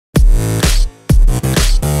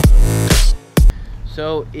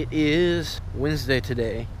So it is Wednesday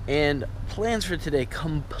today, and plans for today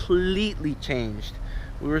completely changed.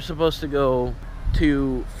 We were supposed to go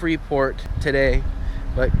to Freeport today,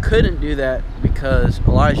 but couldn't do that because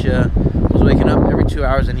Elijah was waking up every 2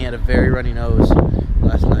 hours and he had a very runny nose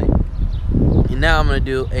last night. And now I'm gonna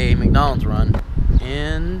do a McDonald's run,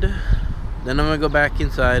 and then I'm gonna go back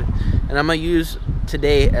inside, and I'm gonna use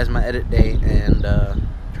today as my edit day and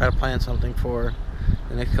try to plan something for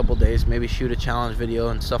the next couple days. Maybe shoot a challenge video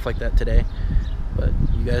and stuff like that today, but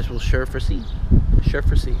you guys will sure foresee.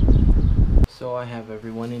 So I have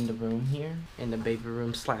everyone in the room here, in the baby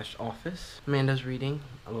room / office. Amanda's reading,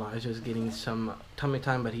 Elijah's getting some tummy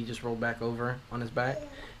time, but he just rolled back over on his back,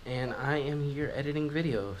 and I am here editing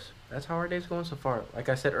videos. That's how our day's going so far. Like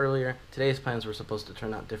I said earlier, today's plans were supposed to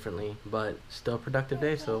turn out differently, but still a productive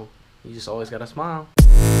day, so you just always gotta smile.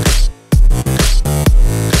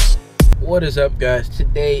 What is up, guys?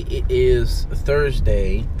 Today it is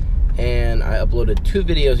Thursday, and I uploaded 2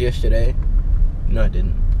 videos yesterday. No, I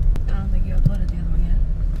didn't. I don't think you uploaded the other one yet.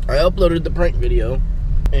 I uploaded the prank video,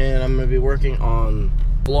 and I'm gonna be working on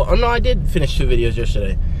oh no, I did finish 2 videos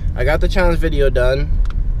yesterday. I got the challenge video done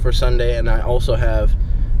for Sunday, and I also have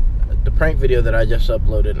the prank video that I just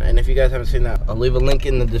uploaded. And if you guys haven't seen that, I'll leave a link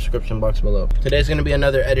in the description box below. Today's gonna be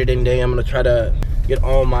another editing day. I'm gonna try to get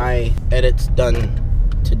all my edits done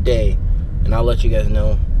today, and I'll let you guys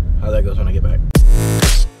know how that goes when I get back.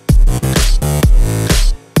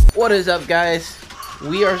 What is up, guys?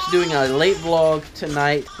 We are doing a late vlog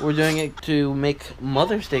tonight. We're doing it to make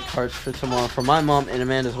Mother's Day cards for tomorrow for my mom and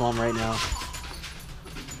Amanda's mom right now.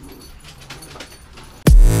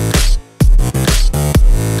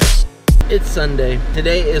 It's Sunday.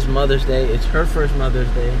 Today is Mother's Day. It's her first Mother's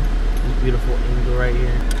Day. This beautiful angel right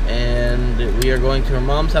here. And we are going to her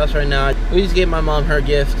mom's house right now. We just gave my mom her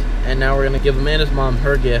gift, and now we're gonna give Amanda's mom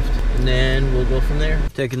her gift, and then we'll go from there.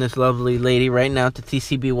 Taking this lovely lady right now to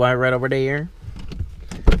TCBY right over there.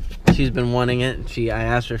 She's been wanting it. I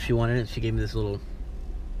asked her if she wanted it. She gave me this little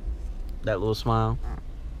smile.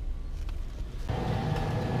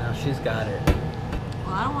 Now she's got it.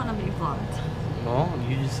 Well, I don't want to be vlogged. Well,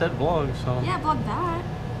 you just said vlog, so. Yeah, vlog that.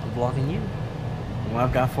 I'm vlogging you. Well,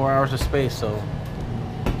 I've got 4 hours of space, so.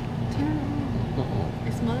 Turn on.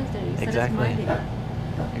 It's Mother's Day. You said Exactly. it's my day.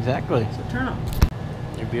 Exactly. So turn on.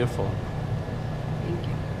 You're beautiful. Thank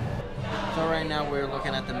you. So right now we're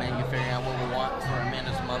looking at the menu, figuring out what we want for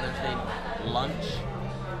Amanda's Mother's Day lunch.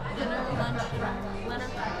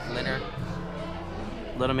 Dinner.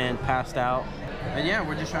 Little man passed out. And yeah,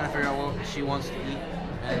 we're just trying to figure out what she wants to eat.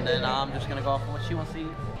 And then I'm just gonna go off on what she wants to eat.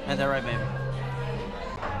 Is that right, baby?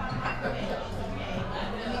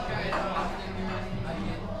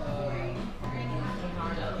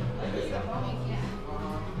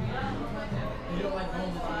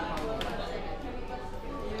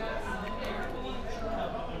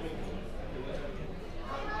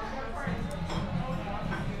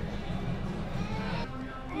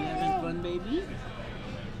 You having fun, baby?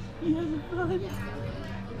 You having fun?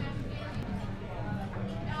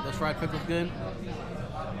 Those fried pickles good?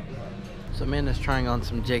 So Amanda's trying on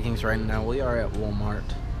some jeggings right now. We are at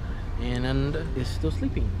Walmart, and is still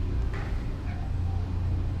sleeping.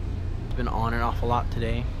 It's been on and off a lot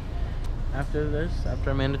today. After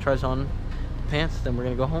Amanda tries on the pants, then we're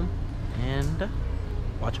gonna go home and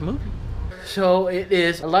watch a movie. So it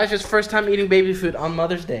is Elijah's first time eating baby food on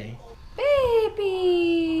Mother's Day. Baby!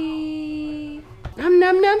 Nom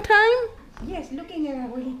nom nom time? Yes, looking at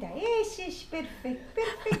abuelita. Yes, yes, perfect.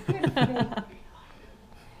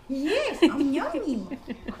 Yes, yummy.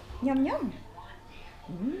 Yum, yum.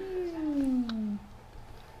 Mmm.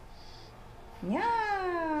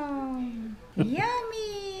 Yum.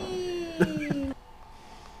 Yummy.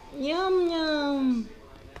 Yum yum.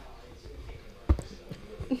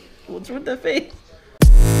 What's with that face?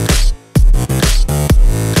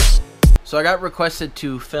 So I got requested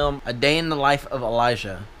to film a day in the life of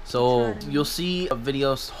Elijah. So you'll see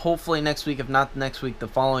videos hopefully next week, if not next week, the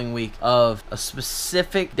following week, of a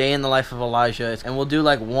specific day in the life of Elijah. And we'll do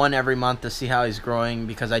like one every month to see how he's growing,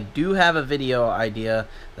 because I do have a video idea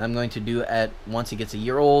that I'm going to do once he gets a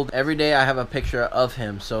year old. Every day I have a picture of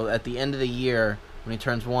him. So at the end of the year, when he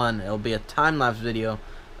turns 1, it'll be a time-lapse video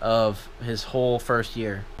of his whole first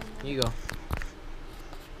year. Here you go.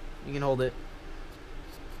 You can hold it.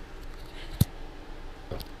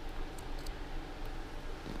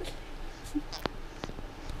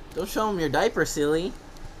 Don't show him your diaper, silly.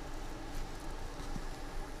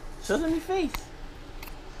 Show them your face.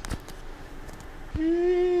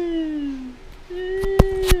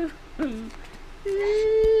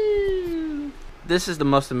 This is the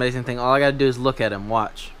most amazing thing. All I gotta do is look at him.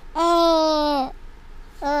 Watch.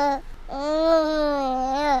 Alright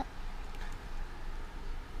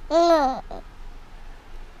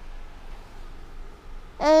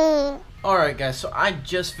guys, so I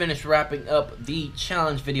just finished wrapping up the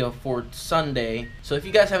challenge video for Sunday. So if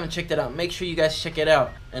you guys haven't checked it out, make sure you guys check it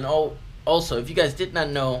out. And also, if you guys did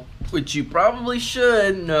not know, which you probably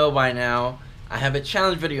should know by now, I have a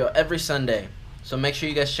challenge video every Sunday. So make sure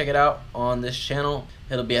you guys check it out on this channel.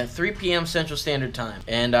 It'll be at 3 p.m. Central Standard Time.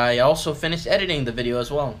 And I also finished editing the video as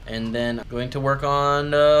well. And then I'm going to work on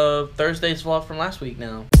Thursday's vlog from last week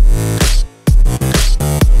now.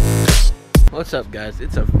 What's up guys?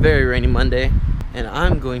 It's a very rainy Monday. And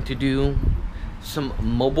I'm going to do some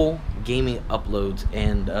mobile gaming uploads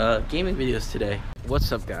and gaming videos today.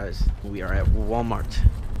 What's up guys? We are at Walmart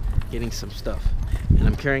getting some stuff. And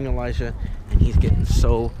I'm carrying Elijah and he's getting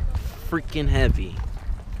so freaking heavy.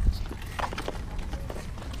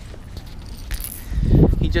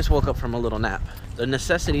 He just woke up from a little nap. The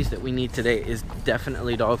necessities that we need today is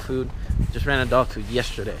definitely dog food. Just ran out of dog food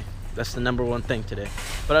yesterday. That's the #1 thing today.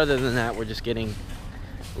 But other than that, we're just getting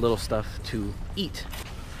little stuff to eat.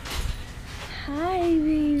 Hi,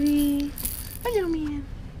 baby. Hello, man.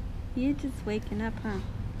 You're just waking up, huh?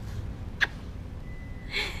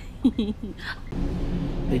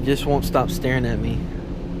 They just won't stop staring at me.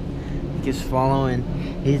 He keeps following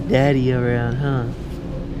his daddy around, huh?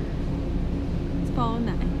 It's following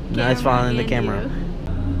that camera. No, it's following the camera.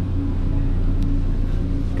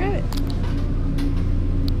 Grab it.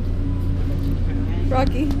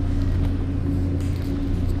 Rocky.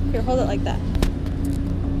 Here, hold it like that.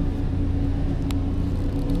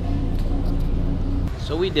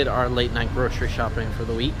 So we did our late night grocery shopping for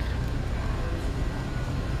the week.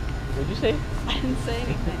 What'd you say? I didn't say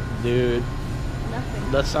anything. Dude.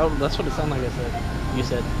 Nothing. That's what it sounded like I said. You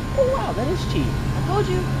said, oh wow, that is cheap. I told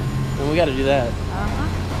you. Then we gotta do that. Uh-huh.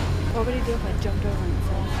 What would he do if I jumped over and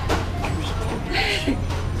said,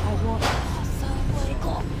 I want Subway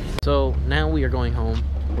Club? So now we are going home.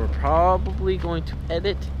 We're probably going to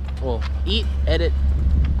eat, edit,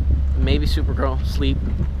 maybe Supergirl, sleep,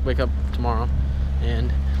 wake up tomorrow.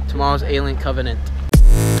 And tomorrow's Alien Covenant.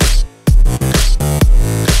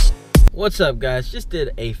 What's up guys? Just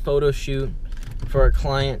did a photo shoot for a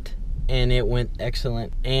client and it went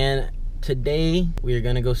excellent. And today we are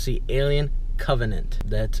gonna go see Alien Covenant.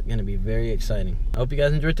 That's gonna be very exciting. I hope you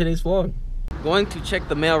guys enjoyed today's vlog. Going to check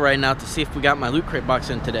the mail right now to see if we got my Loot Crate box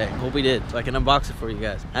in today. Hope we did, so I can unbox it for you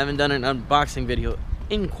guys. I haven't done an unboxing video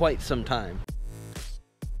in quite some time.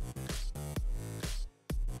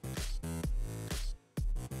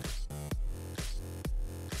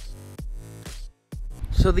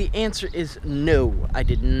 So the answer is no. I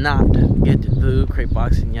did not get the Loot Crate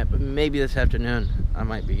box in yet, but maybe this afternoon I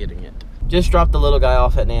might be getting it. Just dropped the little guy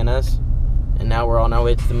off at Nana's, and now we're on our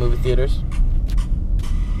way to the movie theaters.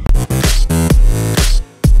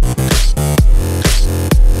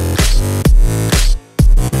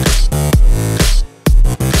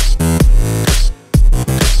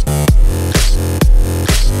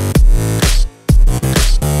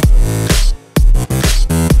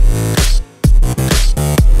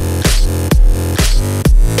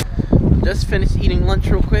 Just finished eating lunch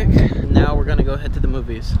real quick. Now we're gonna go head to the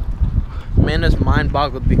movies. Amanda's mind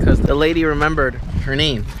boggled because the lady remembered her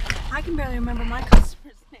name. I can barely remember my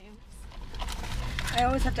customers' names. I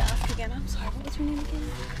always have to ask again. I'm sorry, what was your name again?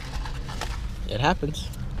 It happens.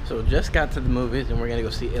 So just got to the movies and we're gonna go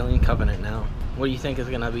see Alien Covenant now. What do you think is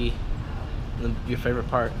gonna be your favorite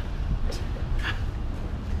part?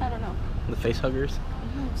 I don't know. The face huggers?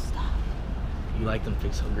 No, stop. You like them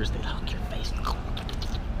face huggers? They hug your face.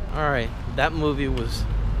 Alright, that movie was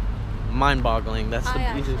mind-boggling. That's the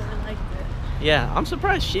actually liked it. Yeah, I'm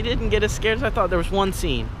surprised she didn't get as scared as I thought. There was one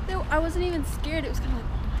scene. I wasn't even scared. It was kind of like,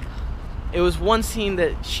 oh my god. It was one scene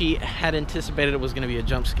that she had anticipated it was going to be a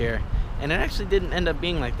jump scare, and it actually didn't end up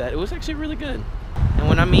being like that. It was actually really good. And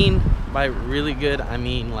what I mean by really good, I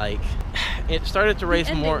mean like it started to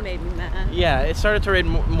raise more. Made me mad. Yeah, it started to raise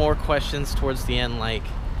more questions towards the end. Like,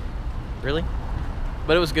 really?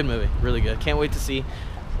 But it was a good movie, really good. Can't wait to see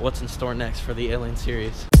what's in store next for the Alien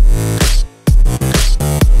series.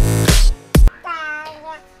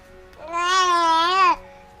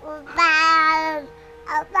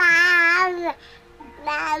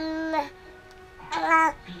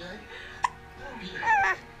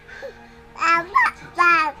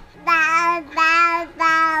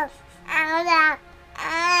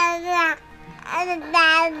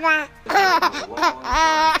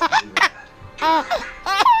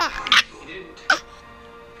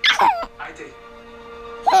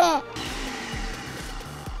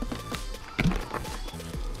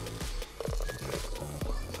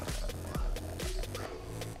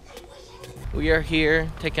 We are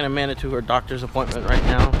here taking Amanda to her doctor's appointment right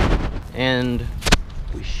now, and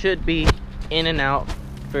we should be in and out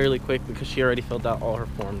fairly quick because she already filled out all her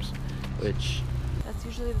forms, which... That's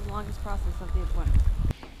usually the longest process of the appointment.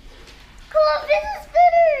 Come on, Fidget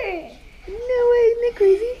spinner! No way, isn't that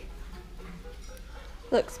crazy?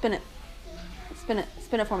 Look, spin it. Spin it.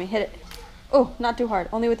 Spin it for me. Hit it. Oh, not too hard.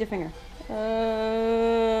 Only with your finger.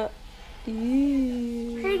 Who gave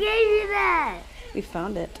you that? We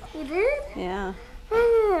found it. You did? Yeah.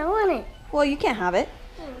 I want it. Well, you can't have it.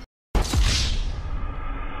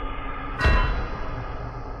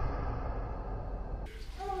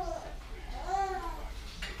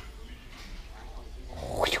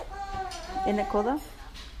 Isn't it cool though?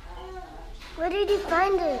 Where did you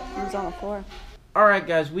find it? It was on the floor. Alright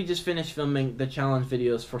guys, we just finished filming the challenge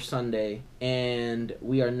videos for Sunday, and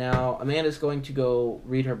we are now, Amanda's going to go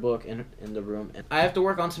read her book in the room. And I have to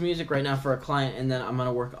work on some music right now for a client, and then I'm going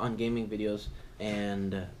to work on gaming videos.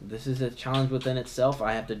 And this is a challenge within itself.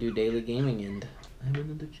 I have to do daily gaming, and I have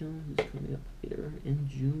another challenge coming up later in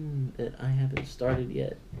June that I haven't started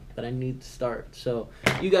yet, but I need to start. So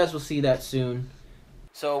you guys will see that soon.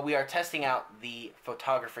 So we are testing out the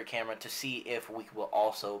photographer camera to see if we will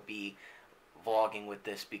also be vlogging with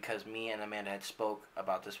this, because me and Amanda had spoke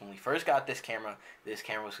about this when we first got this camera. This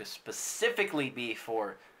camera was specifically be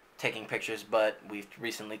for taking pictures, but we've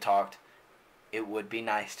recently talked it would be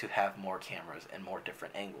nice to have more cameras and more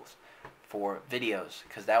different angles for videos,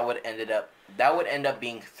 because that would end up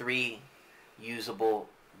being 3 usable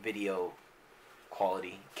video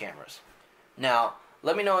quality cameras. Now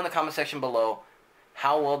let me know in the comment section below,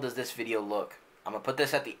 how well does this video look? I'm gonna put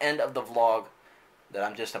this at the end of the vlog that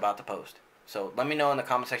I'm just about to post. So let me know in the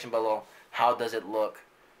comment section below, how does it look,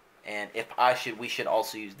 and if we should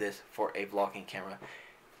also use this for a vlogging camera.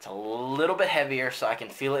 It's a little bit heavier, so I can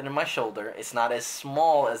feel it in my shoulder. It's not as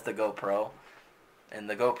small as the GoPro, and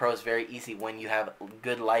the GoPro is very easy when you have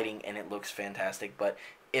good lighting and it looks fantastic. But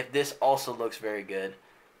if this also looks very good,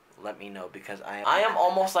 let me know, because I am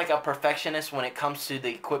almost like a perfectionist when it comes to the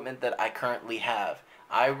equipment that I currently have.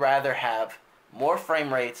 I rather have more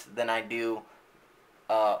frame rates than I do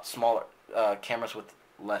smaller cameras with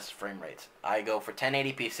less frame rates. I go for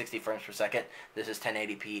 1080p 60 frames per second. This is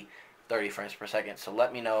 1080p 30 frames per second. So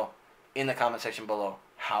let me know in the comment section below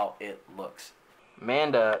how it looks.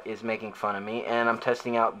 Amanda is making fun of me, and I'm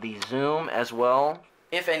testing out the zoom as well.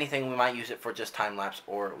 If anything, we might use it for just time lapse,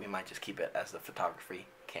 or we might just keep it as the photography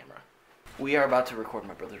camera. We are about to record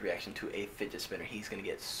my brother's reaction to a fidget spinner. He's gonna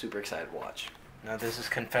get super excited. Watch. Now this is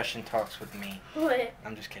confession talks with me. What?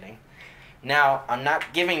 I'm just kidding. Now, I'm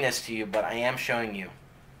not giving this to you, but I am showing you.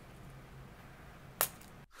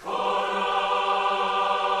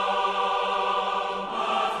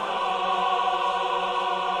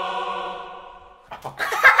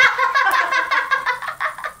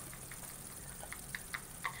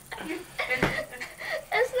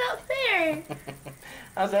 That's not fair.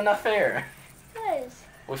 How's that not fair? Yes.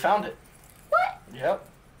 We found it. What? Yep.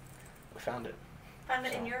 We found it. Found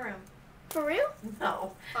it in your room. For real?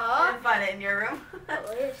 No. I didn't find it in your room. I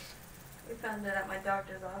wish. We found it at my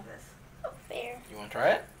doctor's office. Not fair. You want to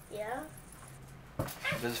try it? Yeah.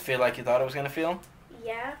 Does it feel like you thought it was going to feel?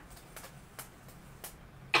 Yeah.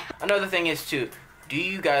 Another thing is, too, do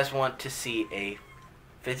you guys want to see a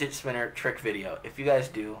fidget spinner trick video? If you guys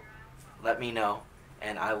do, let me know,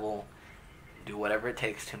 and I will do whatever it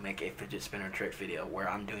takes to make a fidget spinner trick video where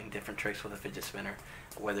I'm doing different tricks with a fidget spinner,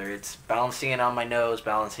 whether it's balancing it on my nose,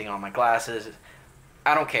 balancing it on my glasses.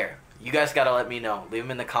 I don't care. You guys gotta let me know. Leave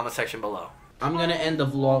them in the comment section below. I'm gonna end the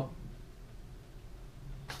vlog.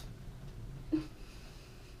 You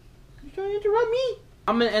trying to interrupt me?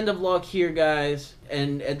 I'm gonna end the vlog here, guys,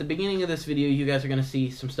 and at the beginning of this video you guys are gonna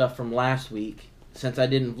see some stuff from last week, since I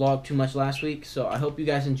didn't vlog too much last week. So I hope you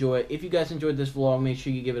guys enjoy it. If you guys enjoyed this vlog, make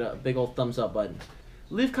sure you give it a big old thumbs up button.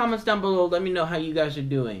 Leave comments down below. Let me know how you guys are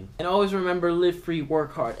doing. And always remember, live free,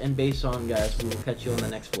 work hard, and base on, guys. We will catch you on the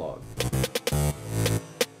next vlog.